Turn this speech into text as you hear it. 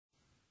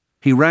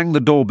He rang the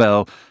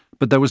doorbell,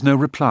 but there was no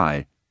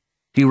reply.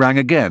 He rang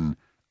again.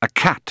 A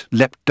cat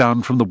leapt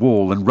down from the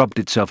wall and rubbed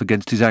itself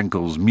against his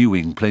ankles,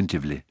 mewing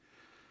plaintively.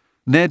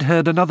 Ned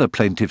heard another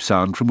plaintive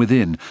sound from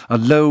within, a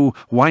low,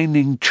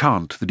 whining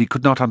chant that he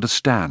could not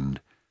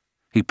understand.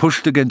 He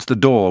pushed against the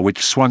door,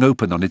 which swung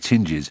open on its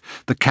hinges.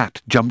 The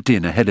cat jumped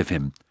in ahead of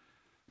him.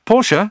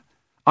 "Portia?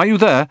 Are you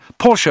there?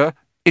 Portia,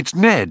 it's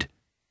Ned!"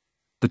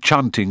 The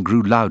chanting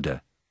grew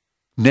louder.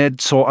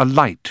 Ned saw a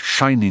light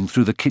shining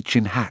through the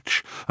kitchen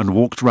hatch and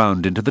walked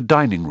round into the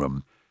dining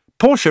room.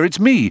 "Portia, it's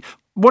me!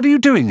 What are you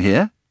doing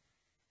here?"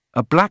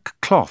 A black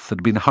cloth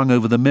had been hung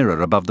over the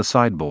mirror above the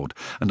sideboard,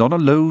 and on a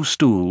low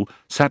stool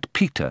sat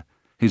Peter,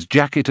 his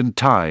jacket and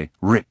tie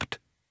ripped.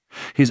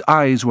 His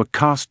eyes were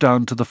cast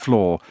down to the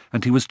floor,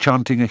 and he was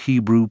chanting a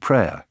Hebrew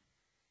prayer.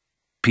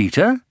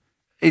 "Peter?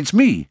 It's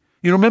me.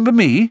 You remember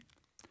me?"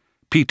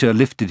 Peter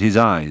lifted his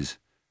eyes.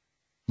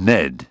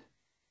 "Ned.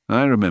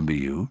 I remember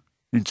you.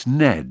 It's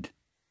Ned."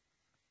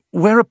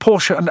 "Where are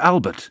Portia and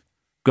Albert?"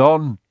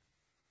 "Gone.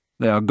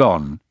 They are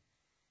gone.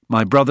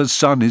 My brother's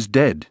son is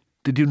dead.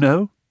 Did you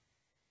know?"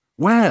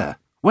 "Where?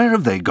 Where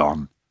have they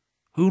gone?"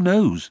 "Who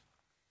knows?"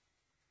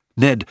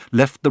 Ned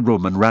left the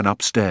room and ran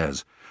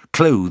upstairs.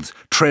 Clothes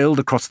trailed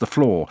across the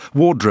floor,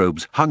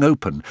 wardrobes hung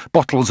open,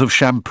 bottles of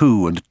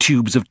shampoo and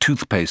tubes of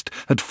toothpaste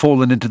had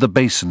fallen into the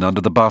basin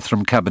under the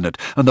bathroom cabinet,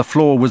 and the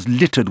floor was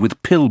littered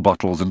with pill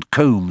bottles and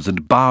combs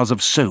and bars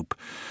of soap.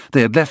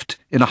 They had left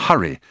in a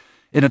hurry,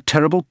 in a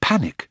terrible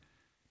panic.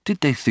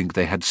 Did they think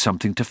they had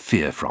something to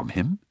fear from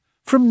him?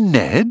 From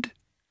Ned?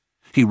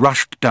 He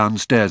rushed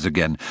downstairs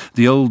again.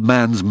 The old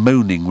man's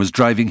moaning was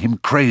driving him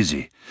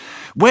crazy.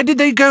 "Where did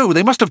they go?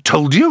 They must have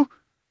told you?"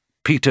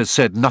 Peter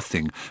said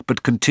nothing,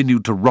 but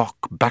continued to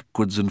rock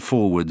backwards and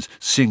forwards,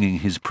 singing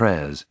his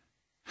prayers.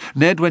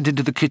 Ned went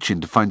into the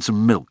kitchen to find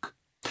some milk.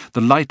 The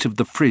light of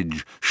the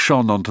fridge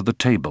shone onto the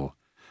table,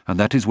 and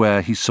that is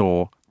where he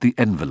saw the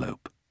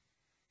envelope.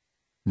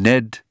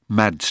 Ned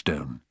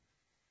Madstone.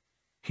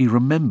 He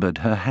remembered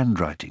her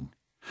handwriting.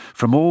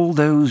 From all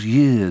those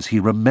years he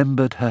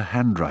remembered her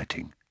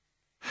handwriting.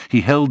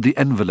 He held the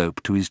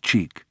envelope to his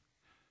cheek.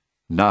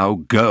 "Now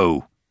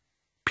go!"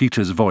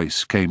 Peter's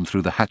voice came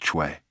through the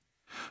hatchway.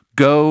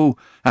 "Go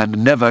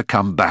and never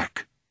come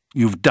back.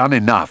 You've done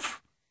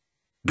enough.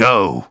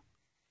 Go!"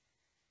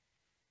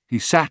 He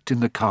sat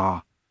in the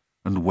car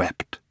and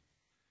wept.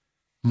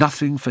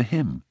 Nothing for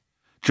him,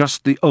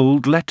 just the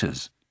old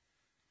letters.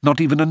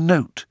 Not even a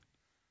note.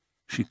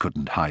 She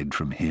couldn't hide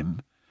from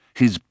him.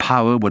 His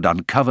power would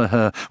uncover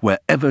her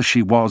wherever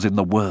she was in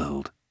the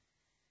world.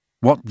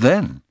 What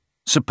then?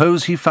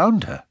 Suppose he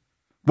found her.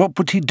 What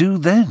would he do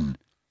then?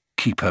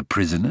 Keep her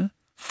prisoner?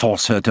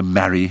 Force her to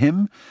marry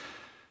him?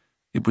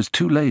 It was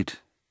too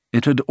late.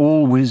 It had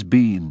always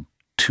been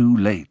too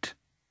late.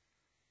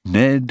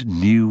 Ned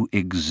knew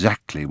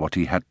exactly what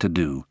he had to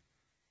do.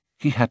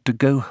 He had to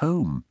go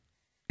home.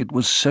 It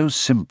was so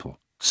simple,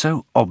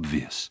 so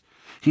obvious.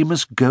 He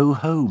must go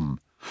home,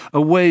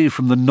 away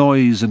from the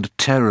noise and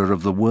terror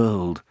of the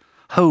world,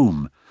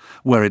 home,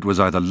 where it was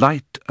either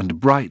light and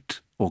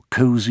bright or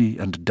cosy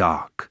and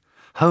dark,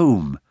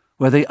 home,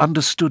 where they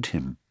understood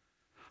him,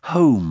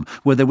 home,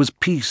 where there was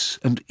peace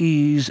and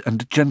ease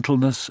and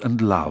gentleness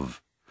and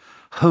love.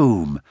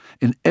 Home,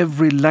 in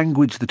every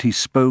language that he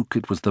spoke,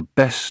 it was the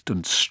best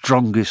and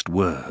strongest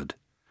word.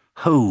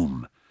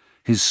 Home,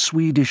 his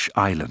Swedish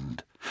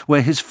island,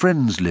 where his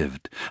friends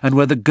lived, and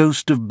where the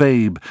ghost of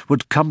Babe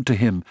would come to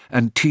him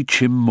and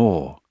teach him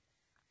more.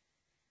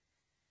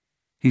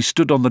 He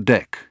stood on the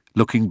deck,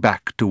 looking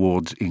back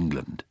towards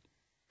England.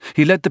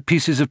 He let the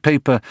pieces of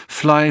paper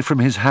fly from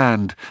his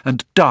hand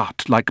and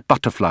dart like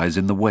butterflies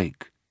in the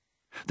wake.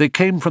 They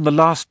came from the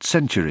last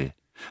century,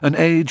 an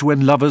age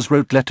when lovers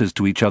wrote letters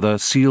to each other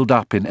sealed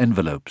up in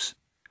envelopes.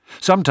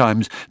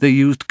 Sometimes they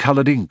used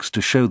coloured inks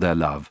to show their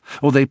love,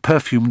 or they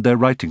perfumed their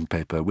writing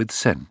paper with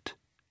scent.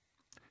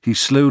 He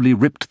slowly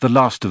ripped the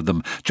last of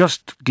them,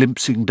 just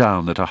glimpsing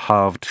down at a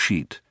halved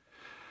sheet.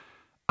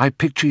 "I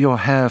picture your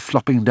hair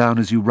flopping down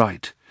as you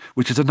write,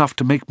 which is enough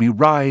to make me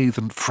writhe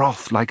and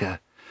froth like a...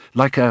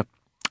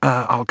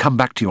 I'll come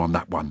back to you on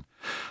that one.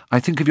 I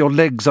think of your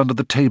legs under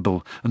the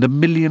table, and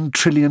 1,000,000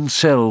 trillion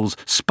cells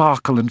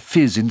sparkle and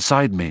fizz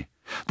inside me.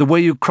 The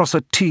way you cross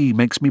a T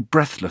makes me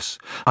breathless.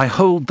 I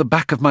hold the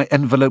back of my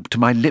envelope to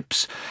my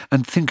lips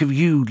and think of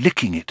you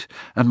licking it,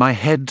 and my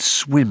head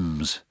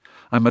swims.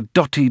 I'm a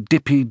dotty,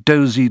 dippy,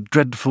 dozy,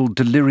 dreadful,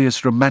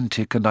 delirious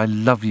romantic, and I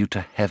love you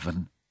to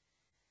heaven."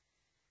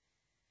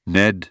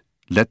 Ned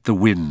let the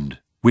wind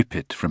whip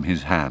it from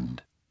his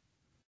hand.